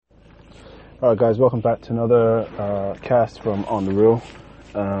Alright guys, welcome back to another cast from On The Real.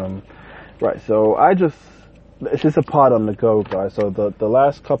 Right, so it's just a pod on the go, guys. So the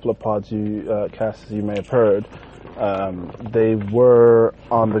last couple of pods casts you may have heard, they were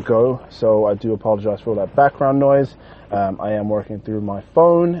on the go, so I do apologize for all that background noise. I am working through my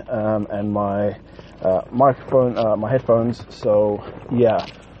phone and my microphone, my headphones, so yeah.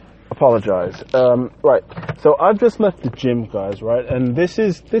 Apologize. Right. So I've just left the gym, guys. Right, and this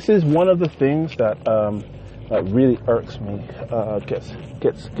is one of the things that really irks me.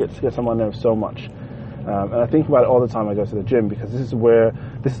 Gets on my nerves so much. And I think about it all the time I go to the gym, because this is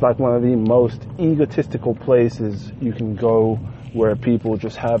like one of the most egotistical places you can go, where people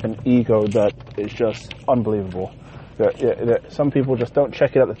just have an ego that is just unbelievable. Some people just don't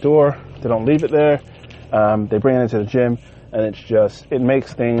check it at the door. They don't leave it there. They bring it into the gym. And it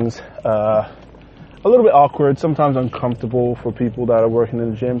makes things a little bit awkward, sometimes uncomfortable for people that are working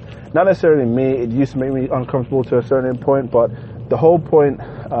in the gym. Not necessarily me. It used to make me uncomfortable to a certain point, but the whole point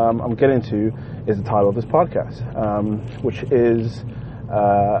I'm getting to is the title of this podcast, which is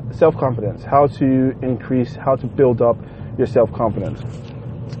self-confidence. How to build up your self-confidence.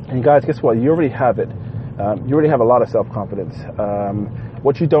 And guys, guess what? You already have it. You already have a lot of self-confidence.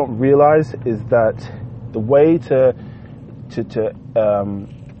 What you don't realize is that the way to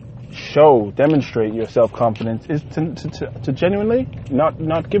demonstrate your self-confidence is to genuinely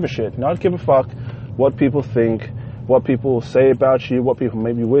not give a shit, not give a fuck what people think, what people say about you, what people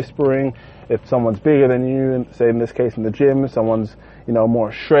may be whispering. If someone's bigger than you, say in this case in the gym, someone's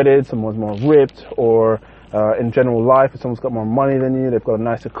more shredded, someone's more ripped, or in general life, if someone's got more money than you, they've got a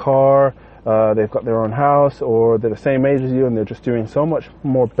nicer car, they've got their own house, or they're the same age as you and they're just doing so much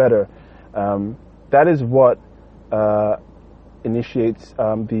more better. That is what initiates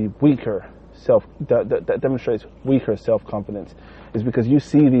the weaker that demonstrates weaker self-confidence, is because you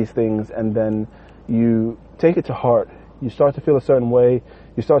see these things and then you take it to heart. You start to feel a certain way.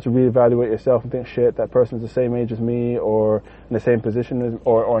 You start to reevaluate yourself and think, shit, that person's the same age as me, or in the same position as,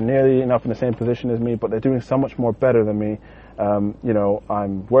 or nearly enough in the same position as me, but they're doing so much more better than me.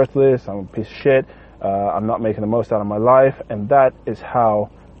 I'm worthless. I'm a piece of shit. I'm not making the most out of my life, and that is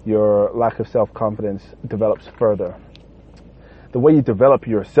how your lack of self-confidence develops further. The way you develop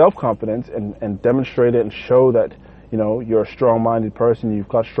your self-confidence and demonstrate it and show that, you're a strong-minded person, you've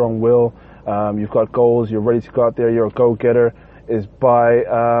got strong will, you've got goals, you're ready to go out there, you're a go-getter, is by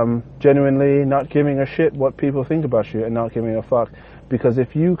genuinely not giving a shit what people think about you and not giving a fuck. Because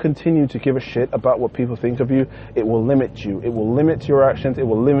if you continue to give a shit about what people think of you, it will limit you. It will limit your actions, it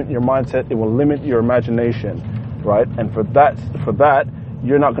will limit your mindset, it will limit your imagination, right? And for that,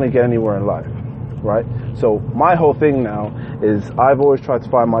 you're not going to get anywhere in life. Right? So my whole thing now is I've always tried to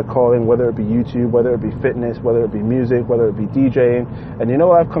find my calling, whether it be YouTube, whether it be fitness, whether it be music, whether it be DJing. And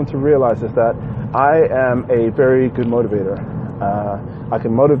what I've come to realize is that I am a very good motivator. I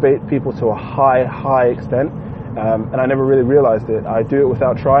can motivate people to a high extent, and I never really realized it. I do it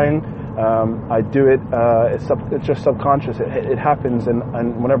without trying. I do it, it's just subconscious. It happens,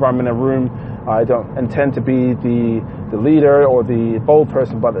 and whenever I'm in a room, I don't intend to be the leader or the bold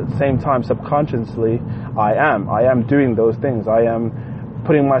person, but at the same time, subconsciously, I am doing those things. I am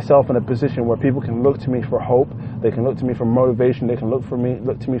putting myself in a position where people can look to me for hope. They can look to me for motivation. They can look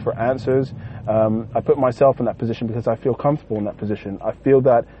to me for answers. I put myself in that position because I feel comfortable in that position. I feel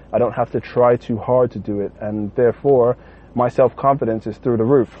that I don't have to try too hard to do it, and therefore, my self-confidence is through the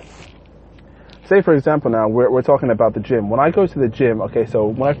roof. Say, for example, now we're talking about the gym. When I go to the gym, okay, so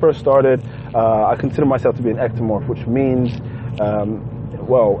when I first started, I consider myself to be an ectomorph, which means,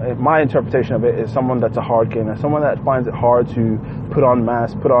 my interpretation of it is someone that's a hard gainer, someone that finds it hard to put on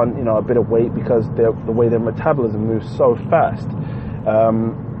mass, put on, a bit of weight, because the way their metabolism moves so fast.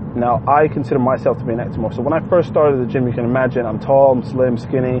 Now, I consider myself to be an ectomorph. So when I first started the gym, you can imagine I'm tall, I'm slim,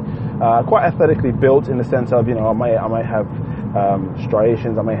 skinny, quite athletically built in the sense of, I might have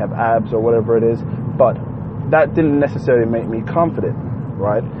striations, I may have abs or whatever it is, but that didn't necessarily make me confident,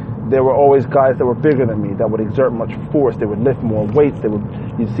 right? There were always guys that were bigger than me that would exert much force. They would lift more weight.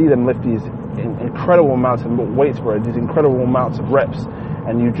 You'd see them lift these incredible amounts of weights for these incredible amounts of reps,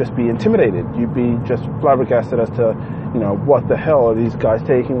 and you'd just be intimidated. You'd be just flabbergasted as to, what the hell are these guys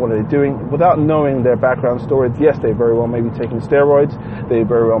taking? What are they doing? Without knowing their background story. Yes, they very well may be taking steroids. They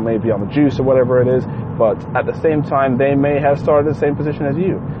very well may be on the juice or whatever it is. But at the same time, they may have started the same position as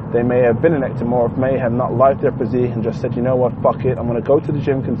you. They may have been an ectomorph, may have not liked their physique and just said, you know what, fuck it. I'm going to go to the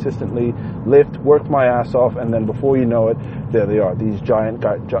gym consistently, lift, work my ass off, and then before you know it, there they are. These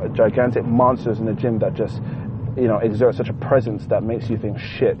gigantic monsters in the gym that just, exert such a presence that makes you think,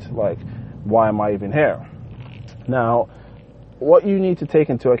 shit, like, why am I even here? Now, what you need to take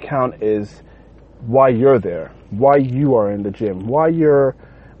into account is why you're there, why you are in the gym, why you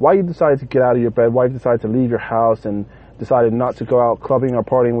decided to get out of your bed, why you decided to leave your house and decided not to go out clubbing or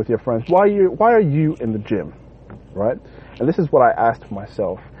partying with your friends. Why are you in the gym, right? And this is what I asked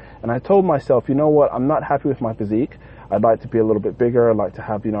myself. And I told myself, you know what, I'm not happy with my physique. I'd like to be a little bit bigger. I'd like to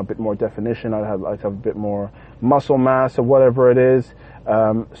have, a bit more definition. I'd like to have a bit more muscle mass or whatever it is.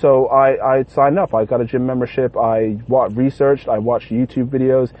 So I signed up. I got a gym membership. I researched. I watched YouTube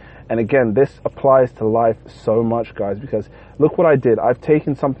videos. And again, this applies to life so much, guys, because look what I did. I've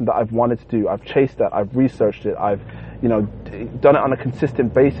taken something that I've wanted to do. I've chased that. I've researched it. I've, done it on a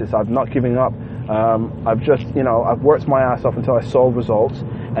consistent basis. I'm not giving up. I've just, I've worked my ass off until I saw results.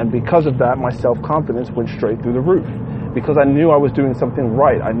 And because of that, my self-confidence went straight through the roof. Because I knew I was doing something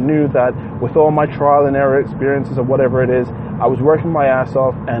right. I knew that with all my trial and error experiences or whatever it is, I was working my ass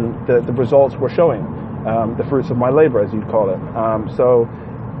off and the results were showing, the fruits of my labor, as you'd call it. So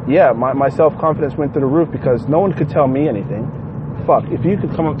yeah, my self-confidence went through the roof because no one could tell me anything. Fuck, if you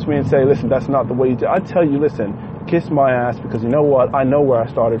could come up to me and say, listen, that's not the way you do it, I'd tell you, listen, kiss my ass, because you know what? I know where I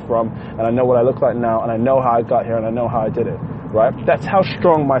started from, and I know what I look like now, and I know how I got here, and I know how I did it, right? That's how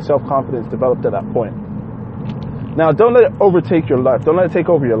strong my self-confidence developed at that point. Now, don't let it overtake your life. Don't let it take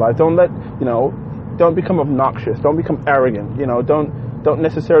over your life. Don't let, don't become obnoxious. Don't become arrogant. Don't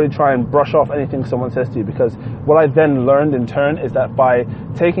necessarily try and brush off anything someone says to you, because what I then learned in turn is that by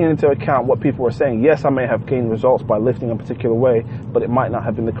taking into account what people were saying, yes, I may have gained results by lifting a particular way, but it might not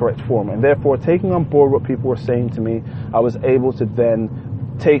have been the correct form. And therefore, taking on board what people were saying to me, I was able to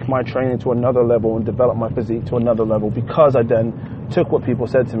then take my training to another level and develop my physique to another level, because I then took what people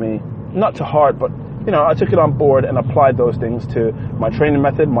said to me, not to heart, but I took it on board and applied those things to my training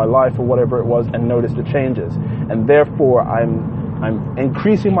method, my life, or whatever it was, and noticed the changes. And therefore, I'm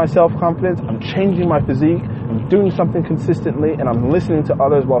increasing my self-confidence, I'm changing my physique, I'm doing something consistently, and I'm listening to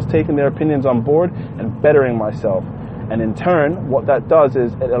others whilst taking their opinions on board and bettering myself. And in turn, what that does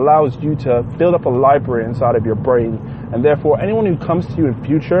is it allows you to build up a library inside of your brain. And therefore, anyone who comes to you in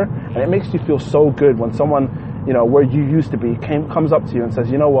future, and it makes you feel so good when someone, where you used to be, comes up to you and says,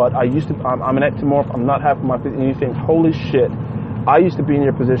 you know what, I'm an ectomorph, I'm not happy with my physique, and you think, holy shit, I used to be in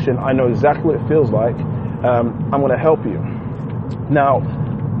your position, I know exactly what it feels like, I'm going to help you. Now,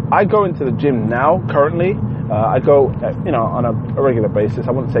 I go into the gym now, currently, I go, on a regular basis.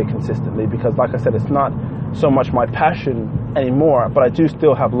 I wouldn't say consistently, because like I said, it's not so much my passion anymore, but I do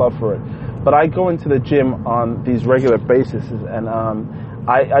still have love for it. But I go into the gym on these regular bases, and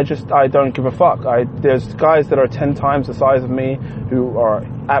I don't give a fuck. There's guys that are 10 times the size of me who are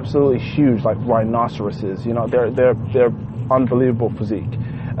absolutely huge, like rhinoceroses. They're unbelievable physique.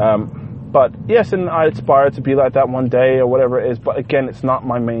 But yes, and I aspire to be like that one day or whatever it is. But again, it's not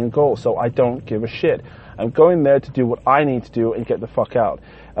my main goal, so I don't give a shit. I'm going there to do what I need to do and get the fuck out.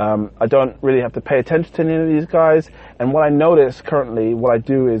 I don't really have to pay attention to any of these guys. And what I notice currently, what I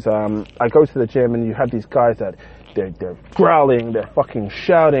do is I go to the gym and you have these guys that they're growling, they're fucking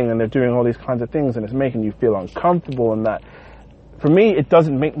shouting, and they're doing all these kinds of things, and it's making you feel uncomfortable. And that, for me, it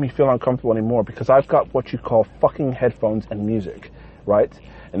doesn't make me feel uncomfortable anymore, because I've got what you call fucking headphones and music, right?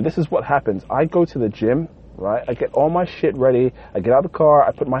 And this is what happens. I go to the gym, right? I get all my shit ready. I get out of the car.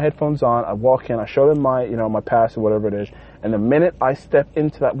 I put my headphones on. I walk in. I show them my, my pass or whatever it is. And the minute I step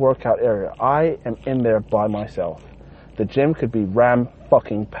into that workout area, I am in there by myself. The gym could be ram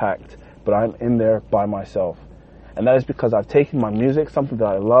fucking packed, but I'm in there by myself. And that is because I've taken my music, something that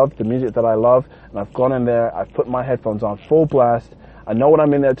I love, the music that I love, and I've gone in there. I've put my headphones on full blast. I know what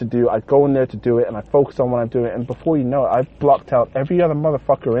I'm in there to do. I go in there to do it, and I focus on what I'm doing. And before you know it, I've blocked out every other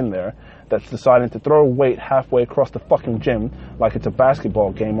motherfucker in there that's deciding to throw a weight halfway across the fucking gym like it's a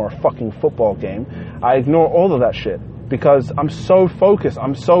basketball game or a fucking football game. I ignore all of that shit because I'm so focused.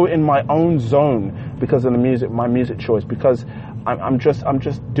 I'm so in my own zone because of the music, my music choice, because I'm just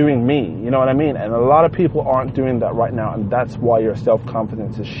doing me, you know what I mean? And a lot of people aren't doing that right now, and that's why your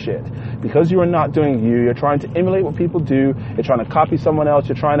self-confidence is shit. Because you are not doing you, you're trying to emulate what people do, you're trying to copy someone else,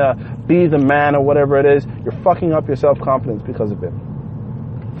 you're trying to be the man or whatever it is, you're fucking up your self-confidence because of it.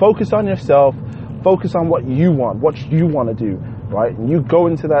 Focus on yourself, focus on what you want to do, right? And you go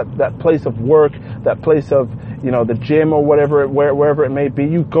into that place of work, that place of, the gym or whatever, wherever it may be.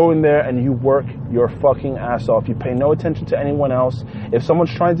 You go in there and you work your fucking ass off. You pay no attention to anyone else. If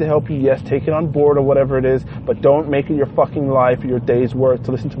someone's trying to help you, yes, take it on board or whatever it is, but don't make it your fucking life or your day's work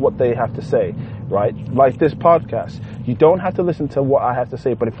to listen to what they have to say, right? Like this podcast. You don't have to listen to what I have to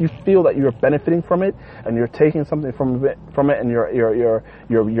say, but if you feel that you're benefiting from it and you're taking something from it and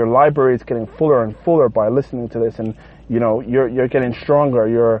your library is getting fuller and fuller by listening to this, and you're getting stronger,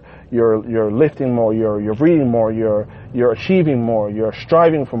 you're lifting more, you're reading more, you're achieving more, you're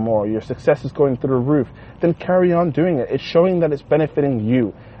striving for more, your success is going through the roof, then carry on doing it. It's showing that it's benefiting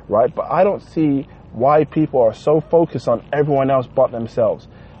you, right? But I don't see why people are so focused on everyone else but themselves.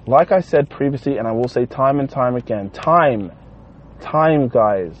 Like I said previously, and I will say time and time again, time,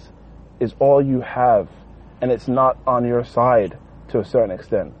 guys, is all you have, and it's not on your side to a certain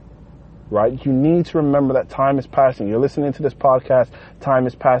extent, right? You need to remember that time is passing. You're listening to this podcast, time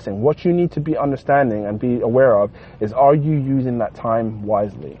is passing. What you need to be understanding and be aware of is, are you using that time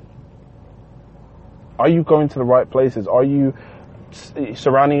wisely? Are you going to the right places? Are you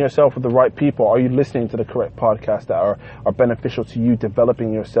surrounding yourself with the right people? Are you listening to the correct podcasts that are beneficial to you,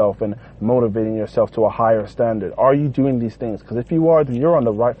 developing yourself and motivating yourself to a higher standard? Are you doing these things? Because if you are, then you're on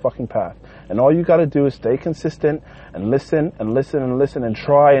the right fucking path. And all you got to do is stay consistent and listen and listen and listen and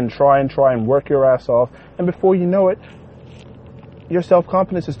try and work your ass off. And before you know it, your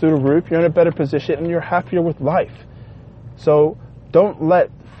self-confidence is through the roof. You're in a better position and you're happier with life. So don't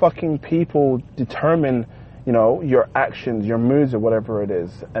let fucking people determine your actions, your moods, or whatever it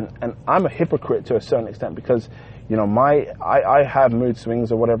is. And I'm a hypocrite to a certain extent because, I have mood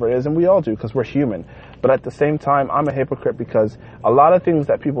swings or whatever it is, and we all do because we're human. But at the same time, I'm a hypocrite because a lot of things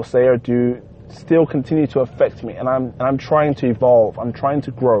that people say or do still continue to affect me, and I'm trying to evolve, I'm trying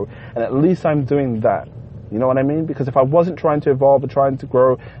to grow, and at least I'm doing that. You know what I mean? Because if I wasn't trying to evolve and trying to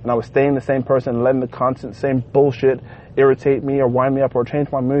grow, and I was staying the same person and letting the constant same bullshit irritate me or wind me up or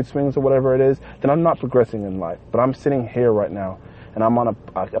change my mood swings or whatever it is, then I'm not progressing in life. But I'm sitting here right now, and I'm on a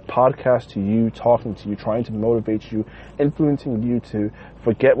podcast to you, talking to you, trying to motivate you, influencing you to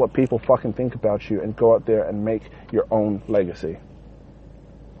forget what people fucking think about you and go out there and make your own legacy.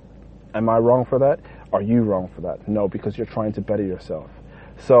 Am I wrong for that? Are you wrong for that? No, because you're trying to better yourself.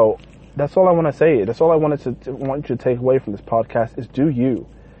 So that's all I want to say. That's all I want you to take away from this podcast is do you.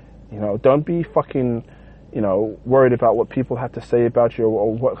 Don't be fucking, worried about what people have to say about you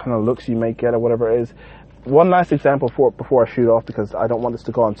or what kind of looks you may get or whatever it is. One last example before I shoot off, because I don't want this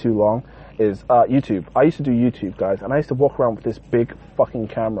to go on too long, is YouTube. I used to do YouTube, guys, and I used to walk around with this big fucking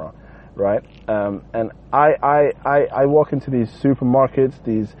camera, right? And I walk into these supermarkets,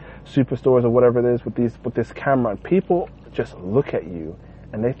 these superstores or whatever it is with this camera, and people just look at you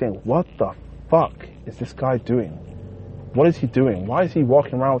and they think, what the fuck is this guy doing? What is he doing? Why is he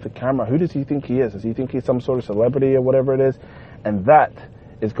walking around with a camera? Who does he think he is? Does he think he's some sort of celebrity or whatever it is? And that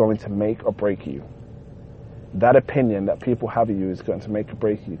is going to make or break you. That opinion that people have of you is going to make or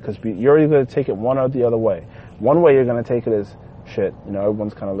break you, because you're either going to take it one or the other way. One way you're going to take it is, shit,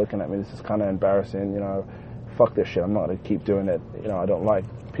 everyone's kind of looking at me. This is kind of embarrassing. Fuck this shit. I'm not going to keep doing it. I don't like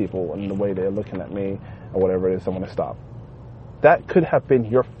people and the way they're looking at me or whatever it is. I'm going to stop. That could have been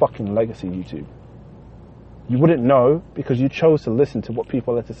your fucking legacy, YouTube. You wouldn't know because you chose to listen to what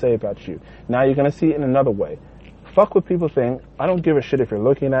people had to say about you. Now you're going to see it in another way. Fuck what people think. I don't give a shit if you're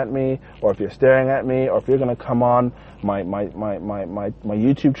looking at me or if you're staring at me or if you're going to come on my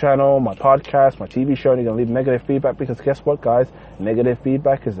YouTube channel, my podcast, my TV show, and you're going to leave negative feedback, because guess what, guys? Negative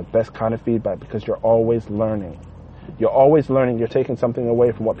feedback is the best kind of feedback because you're always learning. You're always learning. You're taking something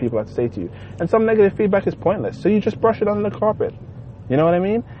away from what people have to say to you. And some negative feedback is pointless, so you just brush it under the carpet. You know what I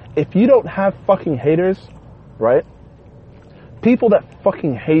mean? If you don't have fucking haters, right? People that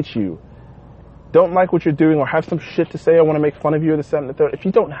fucking hate you, don't like what you're doing, or have some shit to say, or want to make fun of you, or this, and the third. If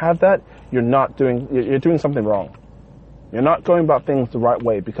you don't have that, you're doing something wrong. You're not going about things the right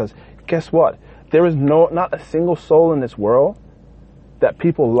way, because guess what? There is not a single soul in this world that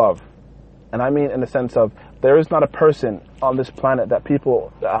people love. And I mean in the sense of, there is not a person on this planet that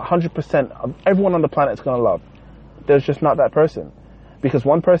 100% of everyone on the planet is going to love. There's just not that person. Because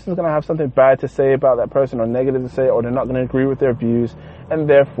one person is going to have something bad to say about that person, or negative to say, or they're not going to agree with their views, and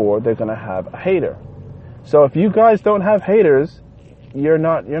therefore they're going to have a hater. So if you guys don't have haters, you're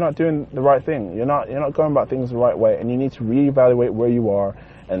not doing the right thing. You're not going about things the right way, and you need to reevaluate where you are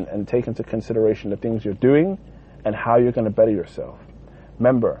and take into consideration the things you're doing and how you're going to better yourself.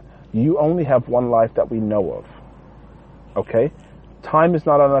 Remember, you only have one life that we know of. Okay? Time is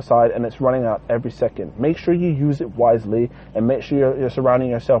not on our side, and it's running out every second. Make sure you use it wisely, and make sure you're surrounding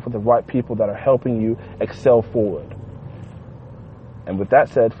yourself with the right people that are helping you excel forward. And with that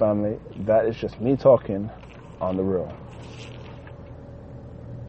said, family, that is just me talking on the real.